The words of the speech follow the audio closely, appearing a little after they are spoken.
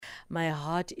My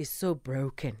heart is so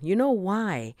broken. You know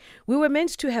why? We were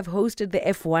meant to have hosted the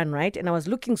F1, right? And I was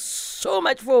looking so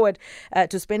much forward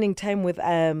to spending time with,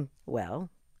 in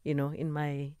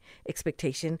my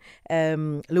expectation,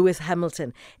 Lewis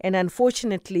Hamilton. And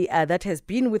unfortunately, that has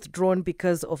been withdrawn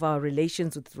because of our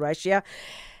relations with Russia.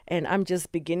 And I'm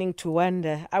just beginning to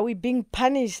wonder, are we being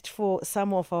punished for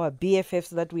some of our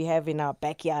BFFs that we have in our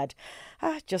backyard?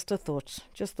 Just a thought.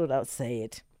 Just thought I'd say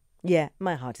it. Yeah,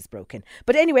 my heart is broken.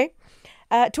 But anyway,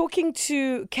 talking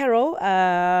to Carol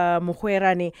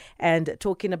Mogoerane and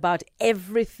talking about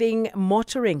everything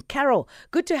motoring. Carol,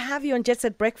 good to have you on Jet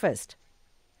Set Breakfast.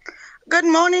 Good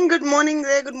morning there.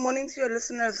 Good morning to your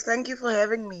listeners. Thank you for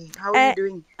having me. How are you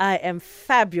doing? I am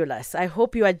fabulous. I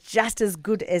hope you are just as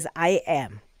good as I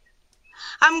am.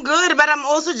 I'm good, but I'm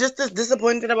also just as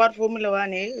disappointed about Formula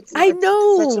One. I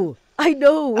know.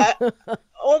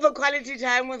 All the quality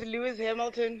time with Lewis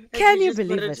Hamilton. Can you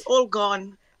believe it? All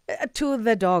gone. To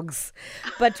the dogs.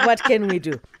 But what can we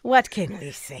do? What can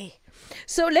we say?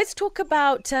 So let's talk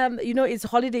about, it's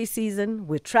holiday season.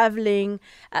 We're traveling.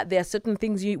 There are certain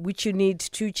things which you need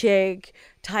to check.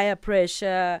 Tire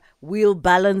pressure, wheel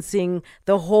balancing,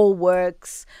 the whole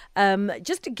works.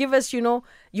 Just to give us, your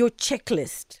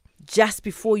checklist just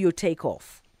before you take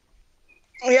off.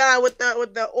 Yeah, with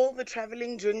all the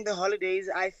traveling during the holidays,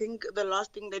 I think the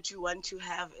last thing that you want to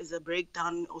have is a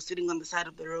breakdown or sitting on the side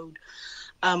of the road,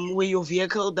 where your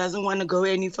vehicle doesn't want to go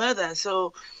any further.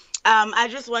 So, I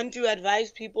just want to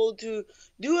advise people to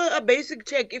do a basic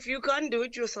check. If you can't do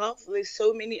it yourself, there's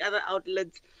so many other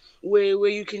outlets where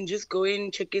you can just go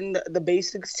in, check in the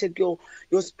basics, check your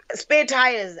spare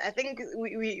tires. I think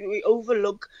we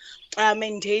overlook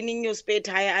maintaining your spare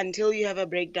tire until you have a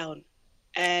breakdown.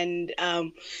 And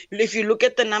if you look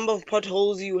at the number of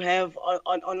potholes you have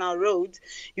on our roads,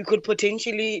 you could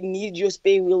potentially need your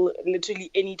spare wheel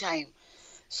literally any time.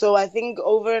 So I think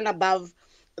over and above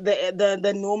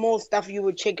the normal stuff you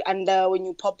would check under when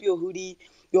you pop your hoodie,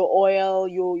 your oil,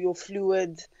 your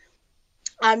fluids,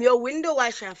 your window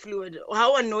washer fluid.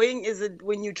 How annoying is it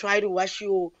when you try to wash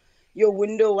your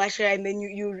window washer and then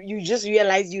you just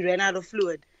realize you ran out of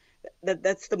fluid?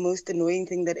 That's the most annoying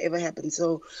thing that ever happened.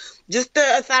 So just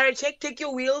a thorough check. Take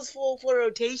your wheels for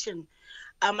rotation.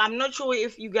 I'm not sure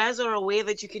if you guys are aware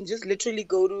that you can just literally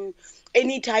go to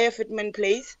any tire fitment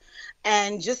place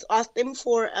and just ask them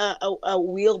for a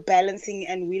wheel balancing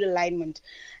and wheel alignment.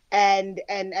 And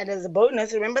as a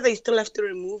bonus, remember they still have to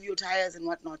remove your tires and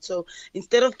whatnot. So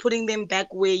instead of putting them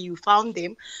back where you found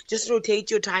them, just rotate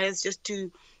your tires just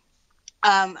to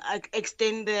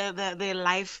extend their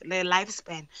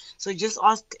lifespan. So just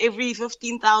ask every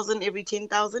 15,000, every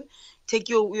 10,000, take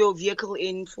your vehicle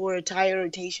in for a tire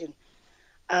rotation.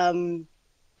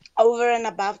 Over and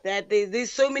above that,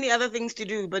 there's so many other things to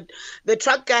do. But the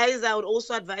truck guys, I would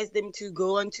also advise them to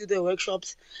go onto the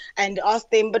workshops and ask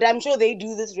them. But I'm sure they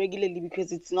do this regularly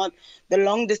because it's not, the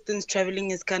long distance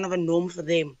traveling is kind of a norm for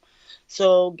them.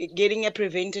 So getting a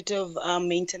preventative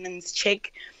maintenance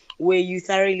check where you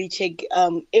thoroughly check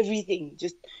everything.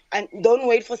 And don't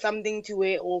wait for something to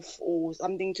wear off or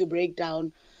something to break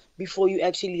down before you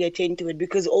actually attend to it.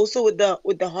 Because also with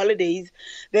the holidays,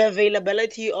 the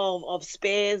availability of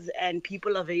spares and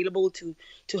people available to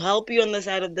help you on the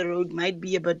side of the road might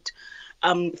be a bit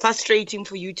frustrating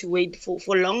for you to wait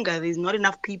for longer. There's not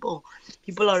enough people.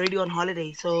 People are already on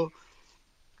holiday. So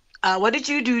what did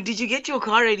you do? Did you get your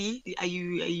car ready? Are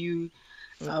you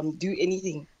do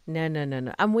anything?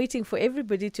 No. I'm waiting for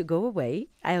everybody to go away.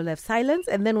 I'll have silence,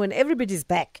 and then when everybody's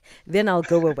back, then I'll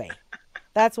go away.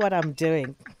 That's what I'm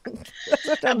doing. That's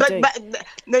what I'm doing. But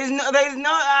there's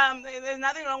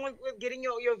nothing wrong with getting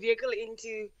your vehicle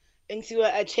into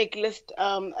a checklist,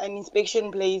 an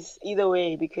inspection place either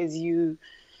way, because you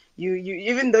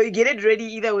even though you get it ready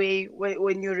either way,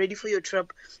 when you're ready for your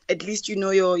trip, at least you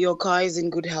know your car is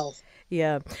in good health.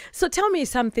 Yeah. So tell me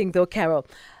something though, Carol.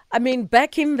 I mean,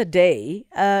 back in the day,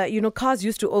 cars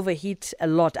used to overheat a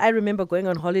lot. I remember going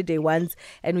on holiday once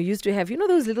and we used to have,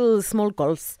 those little small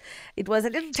Golfs. It was a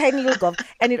little tiny little Golf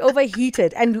and it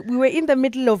overheated. And we were in the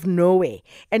middle of nowhere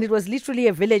and it was literally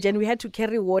a village and we had to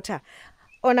carry water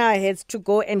on our heads to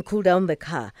go and cool down the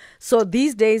car. So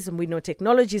these days, we know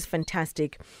technology is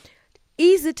fantastic.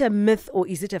 Is it a myth or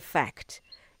is it a fact?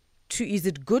 Is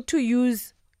it good to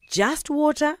use just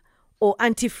water or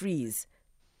antifreeze?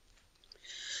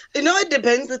 It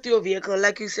depends with your vehicle.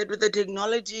 Like you said, with the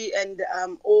technology and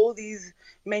all these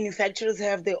manufacturers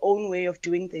have their own way of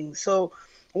doing things. So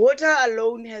water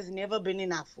alone has never been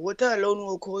enough. Water alone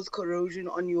will cause corrosion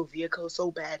on your vehicle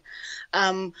so bad.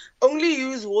 Only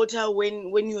use water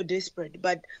when you're desperate.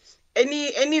 But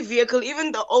any vehicle,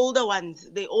 even the older ones,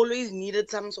 they always needed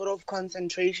some sort of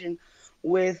concentration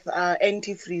with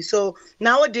antifreeze. So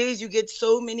nowadays you get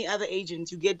so many other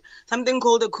agents. You get something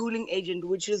called a cooling agent,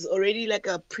 which is already like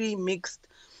a pre-mixed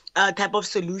type of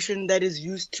solution that is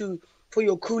used to for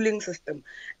your cooling system.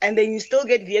 And then you still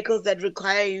get vehicles that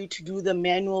require you to do the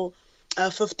manual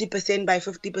 50% by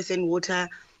 50% water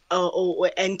or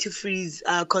antifreeze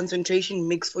concentration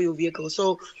mix for your vehicle.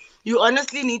 So you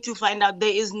honestly need to find out.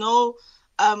 There is no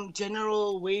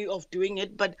general way of doing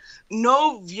it, but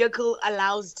no vehicle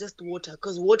allows just water,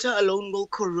 because water alone will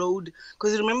corrode.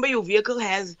 Because remember, your vehicle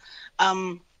has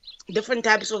different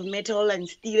types of metal and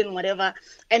steel and whatever,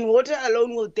 and water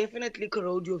alone will definitely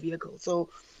corrode your vehicle. So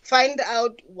find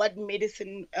out what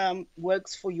medicine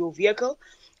works for your vehicle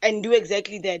and do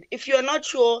exactly that. If you're not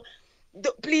sure,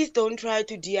 please don't try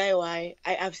to DIY.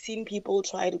 I've seen people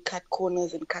try to cut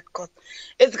corners and cut costs.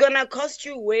 It's gonna cost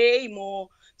you way more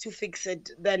to fix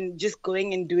it than just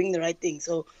going and doing the right thing.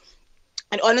 So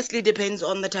it honestly depends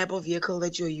on the type of vehicle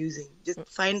that you're using. Just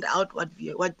find out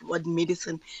what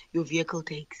medicine your vehicle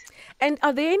takes. And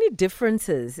are there any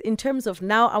differences in terms of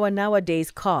now our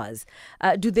nowadays cars?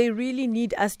 Do they really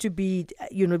need us to be,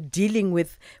 dealing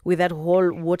with that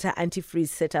whole water antifreeze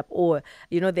setup, or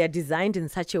they're designed in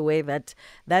such a way that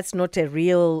that's not a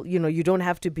real, you don't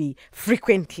have to be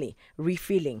frequently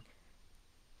refilling?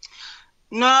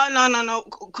 No.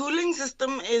 Cooling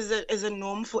system is a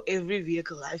norm for every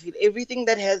vehicle. I feel everything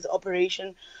that has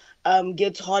operation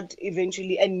gets hot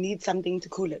eventually and needs something to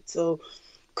cool it. So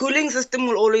cooling system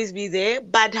will always be there,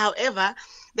 but however,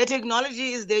 the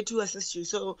technology is there to assist you.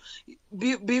 So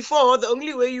before, the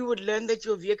only way you would learn that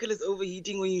your vehicle is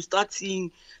overheating when you start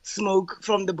seeing smoke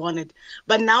from the bonnet.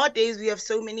 But nowadays we have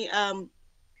so many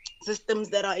systems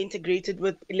that are integrated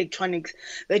with electronics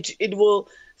that it will,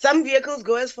 some vehicles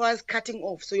go as far as cutting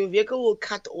off. So your vehicle will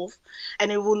cut off,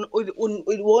 and it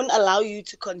won't allow you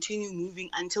to continue moving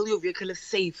until your vehicle is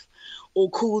safe or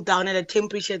cooled down at a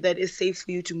temperature that is safe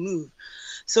for you to move.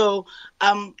 So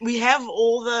we have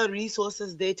all the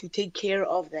resources there to take care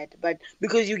of that. But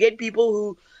because you get people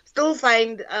who still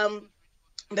find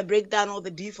the breakdown or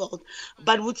the default,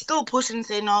 but would still push and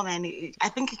say, no, man, I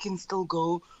think it can still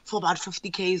go for about 50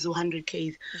 Ks or 100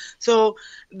 Ks. So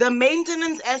the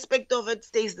maintenance aspect of it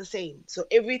stays the same. So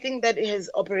everything that is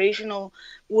operational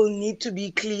will need to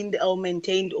be cleaned or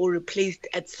maintained or replaced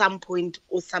at some point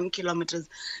or some kilometers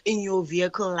in your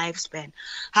vehicle lifespan.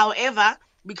 However,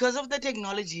 because of the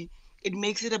technology, it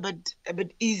makes it a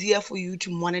bit easier for you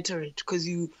to monitor it, because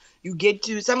you get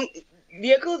to, some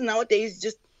vehicles nowadays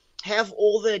just have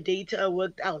all the data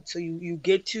worked out. So you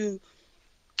get to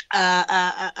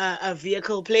a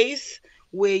vehicle place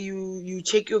where you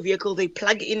check your vehicle, they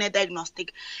plug in a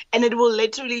diagnostic, and it will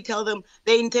literally tell them,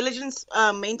 the intelligence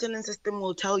maintenance system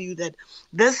will tell you that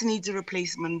this needs a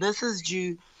replacement, this is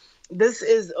due, this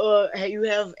is you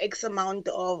have X amount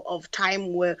of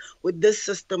time where with this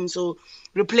system. So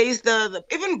replace the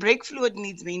even brake fluid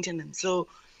needs maintenance. So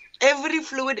every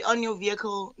fluid on your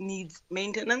vehicle needs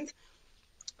maintenance.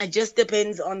 It just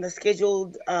depends on the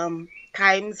scheduled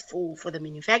times for the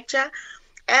manufacturer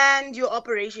and your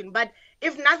operation. But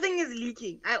if nothing is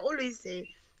leaking, I always say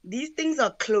these things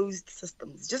are closed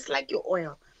systems, just like your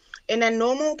oil. In a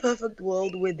normal, perfect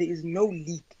world where there is no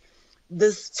leak,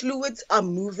 the fluids are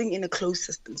moving in a closed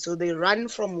system. So they run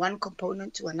from one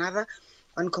component to another,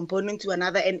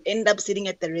 and end up sitting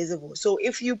at the reservoir. So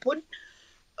if you put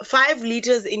 5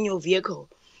 liters in your vehicle,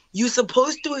 you're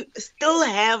supposed to still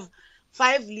have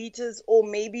 5 liters, or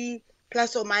maybe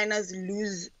plus or minus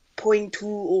lose 0.2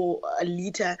 or a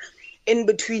liter in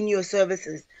between your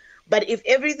services. But if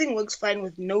everything works fine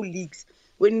with no leaks,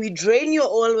 when we drain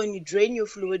your oil, when you drain your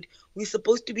fluid, we're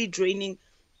supposed to be draining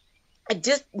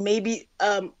just maybe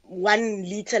 1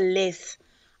 liter less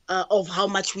of how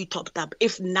much we topped up,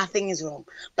 if nothing is wrong.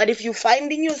 But if you're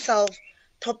finding yourself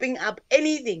topping up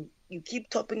anything, you keep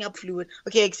topping up fluid,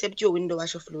 okay, except your window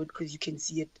washer fluid, because you can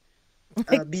see it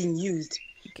being used.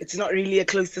 It's not really a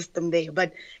closed system there.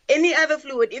 But any other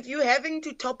fluid, if you're having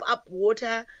to top up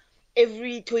water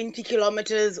every 20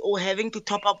 kilometers or having to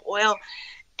top up oil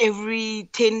every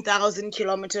 10,000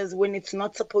 kilometers when it's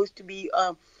not supposed to be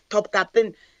topped up,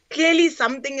 then clearly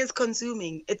something is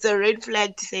consuming. It's a red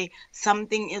flag to say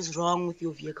something is wrong with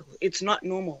your vehicle. It's not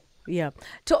normal. Yeah.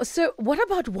 So what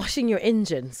about washing your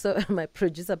engine? So my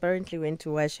producer apparently went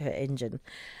to wash her engine.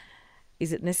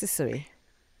 Is it necessary?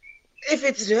 If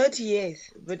it's dirty,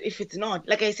 yes. But if it's not,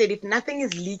 like I said, if nothing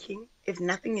is leaking, if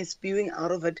nothing is spewing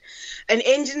out of it, an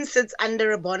engine sits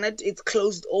under a bonnet, it's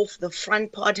closed off, the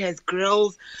front part has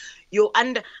grills, you're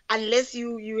under, unless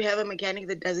you have a mechanic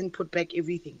that doesn't put back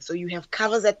everything. So you have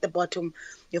covers at the bottom,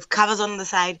 you have covers on the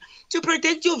side to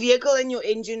protect your vehicle and your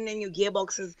engine and your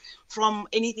gearboxes from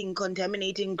anything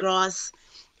contaminating, grass,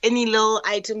 any little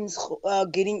items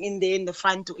getting in there in the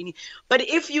front or any. But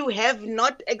if you have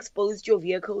not exposed your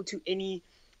vehicle to any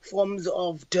forms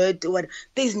of dirt or what,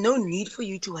 there's no need for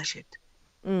you to wash it.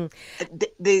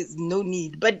 There's no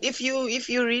need. But if you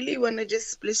really want to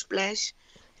just splish splash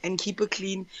and keep it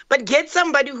clean, but get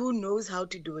somebody who knows how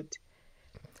to do it.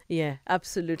 Yeah,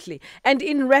 absolutely. And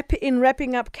in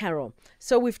wrapping up, Carol,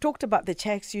 so we've talked about the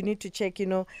checks. You need to check,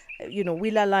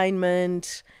 wheel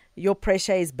alignment, your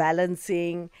pressure is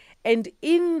balancing. And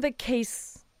in the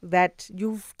case that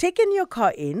you've taken your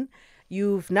car in,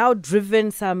 you've now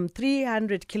driven some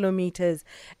 300 kilometers,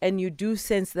 and you do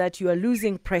sense that you are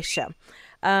losing pressure.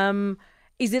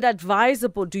 Is it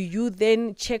advisable? Do you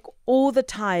then check all the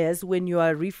tires when you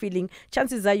are refilling?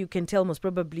 Chances are you can tell most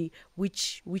probably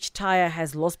which tire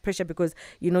has lost pressure, because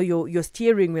your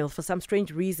steering wheel for some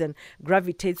strange reason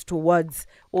gravitates towards,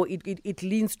 or it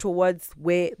leans towards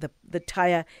where the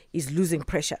tire is losing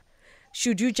pressure.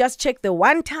 Should you just check the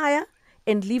one tire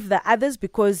and leave the others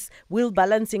because wheel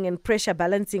balancing and pressure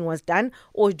balancing was done,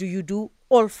 or do you do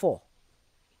all four?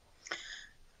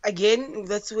 Again,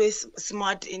 that's where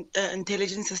smart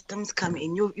intelligent systems come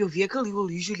in. Your vehicle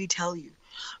will usually tell you.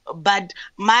 But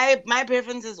my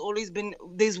preference has always been,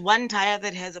 there's one tire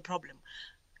that has a problem.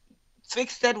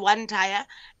 Fix that one tire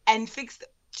and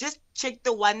just check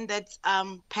the one that's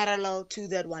parallel to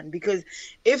that one. Because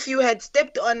if you had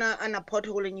stepped on a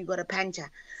pothole and you got a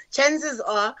puncture, chances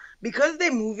are, because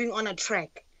they're moving on a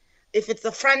track, if it's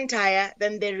the front tire,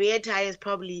 then the rear tire is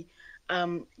probably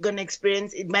going to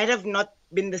experience, it might have not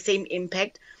been the same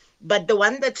impact, but the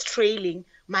one that's trailing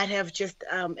might have just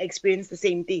experienced the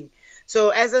same thing. So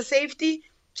as a safety,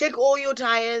 check all your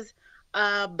tires.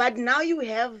 But now you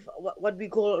have what we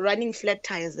call running flat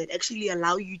tires that actually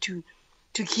allow you to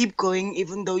keep going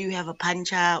even though you have a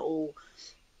puncture, or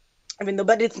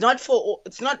but it's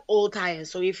not all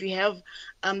tires. So if you have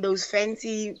those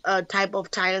fancy type of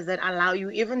tires that allow you,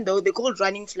 even though they're called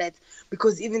running flats,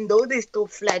 because even though they're still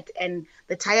flat and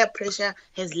the tire pressure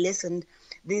has lessened,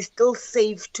 they're still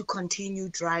safe to continue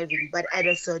driving, but at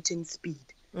a certain speed.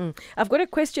 I've got a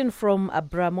question from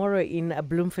Bramoro in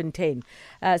Bloemfontein.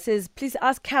 Says, please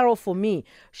ask Carol for me.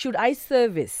 Should I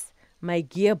service my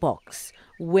gearbox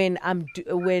when I'm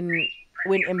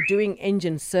doing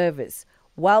engine service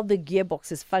while the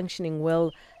gearbox is functioning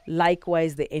well?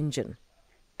 Likewise, the engine.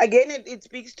 Again, it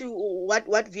speaks to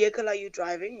what vehicle are you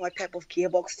driving? What type of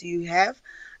gearbox do you have?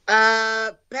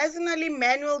 Personally,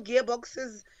 manual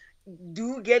gearboxes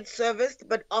do get serviced,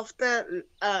 but after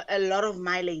a lot of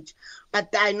mileage.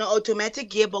 But I know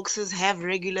automatic gearboxes have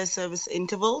regular service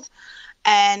intervals,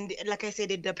 and like I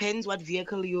said, it depends what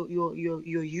vehicle you're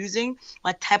using,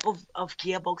 what type of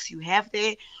gearbox you have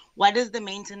there, what is the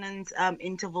maintenance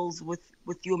intervals with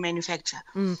your manufacturer.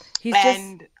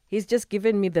 He's just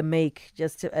given me the make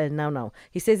just now.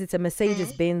 He says it's a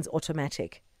Mercedes-Benz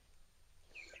automatic.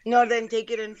 No, then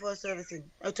take it in for servicing.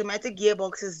 Automatic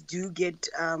gearboxes do get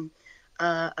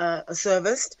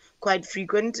serviced quite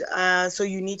frequent, so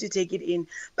you need to take it in.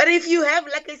 But if you have,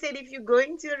 like I said, if you're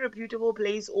going to a reputable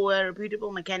place or a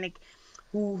reputable mechanic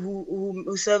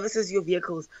who services your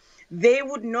vehicles, they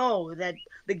would know that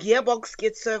the gearbox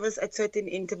gets serviced at certain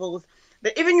intervals.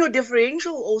 That even your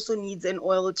differential also needs an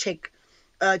oil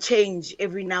change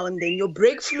every now and then. Your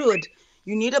brake fluid,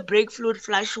 you need a brake fluid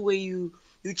flush where you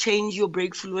change your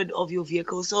brake fluid of your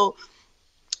vehicle. So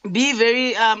be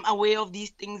very aware of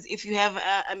these things. If you have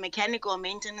a mechanic or a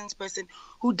maintenance person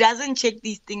who doesn't check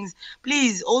these things,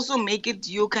 please also make it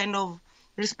your kind of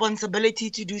responsibility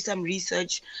to do some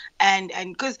research, and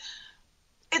because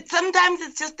sometimes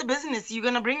it's just the business. You're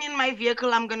going to bring in my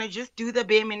vehicle, I'm going to just do the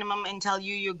bare minimum and tell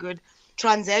you you're good,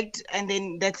 transact, and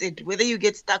then that's it. Whether you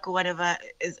get stuck or whatever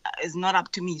is not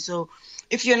up to me. So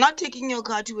if you're not taking your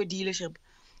car to a dealership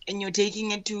and you're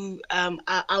taking it to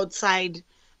outside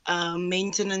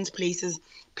maintenance places,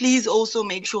 please also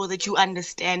make sure that you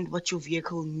understand what your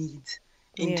vehicle needs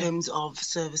in terms of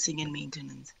servicing and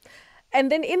maintenance. And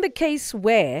then in the case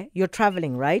where you're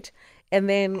traveling, right? And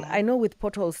then I know with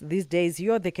potholes these days,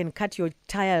 they can cut your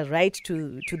tire right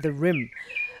to the rim.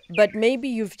 But maybe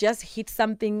you've just hit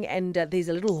something and there's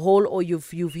a little hole, or you've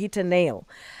hit a nail.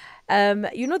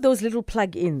 Those little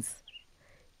plug-ins.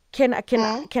 Can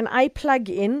I plug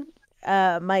in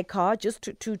my car just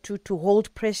to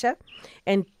hold pressure?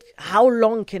 And how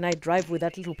long can I drive with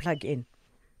that little plug-in?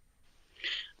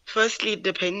 Firstly, it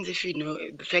depends if you know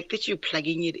the fact that you're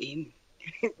plugging it in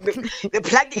The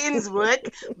plug-ins work,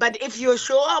 but if you're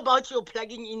sure about your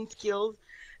plugging in skills,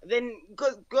 then go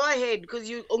ahead, because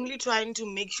you're only trying to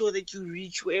make sure that you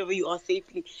reach wherever you are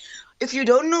safely. If you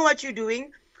don't know what you're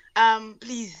doing,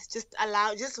 please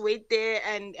just wait there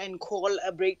and call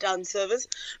a breakdown service,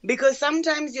 because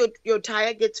sometimes your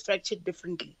tire gets fractured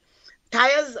differently.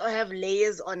 Tires have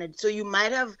layers on it, so you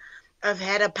might have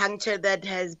had a puncture that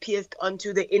has pierced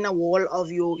onto the inner wall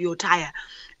of your tire,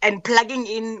 and plugging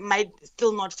in might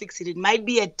still not fix it. It might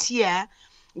be a tear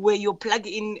where your plug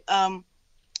in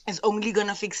is only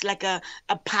gonna fix like a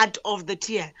part of the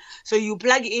tear. So you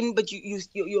plug in, but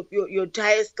your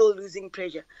tire is still losing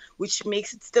pressure, which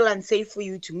makes it still unsafe for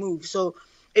you to move. So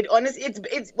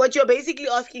it's what you're basically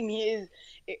asking me is,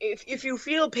 if you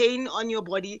feel pain on your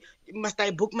body, must I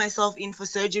book myself in for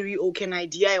surgery, or can I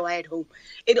DIY at home?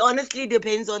 It honestly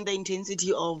depends on the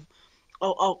intensity of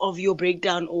your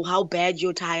breakdown, or how bad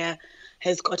your tire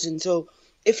has gotten. So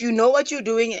if you know what you're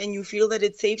doing and you feel that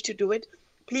it's safe to do it,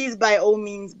 please, by all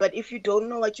means. But if you don't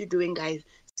know what you're doing, guys,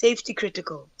 safety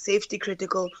critical. Safety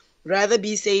critical. Rather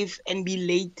be safe and be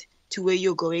late to where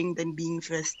you're going than being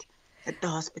first at the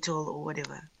hospital or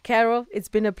whatever. Carol, it's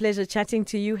been a pleasure chatting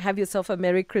to you. Have yourself a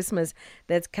Merry Christmas.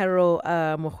 That's Carol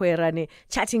Mogoerane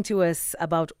chatting to us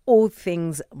about all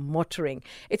things motoring.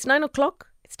 It's 9 o'clock.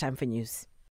 It's time for news.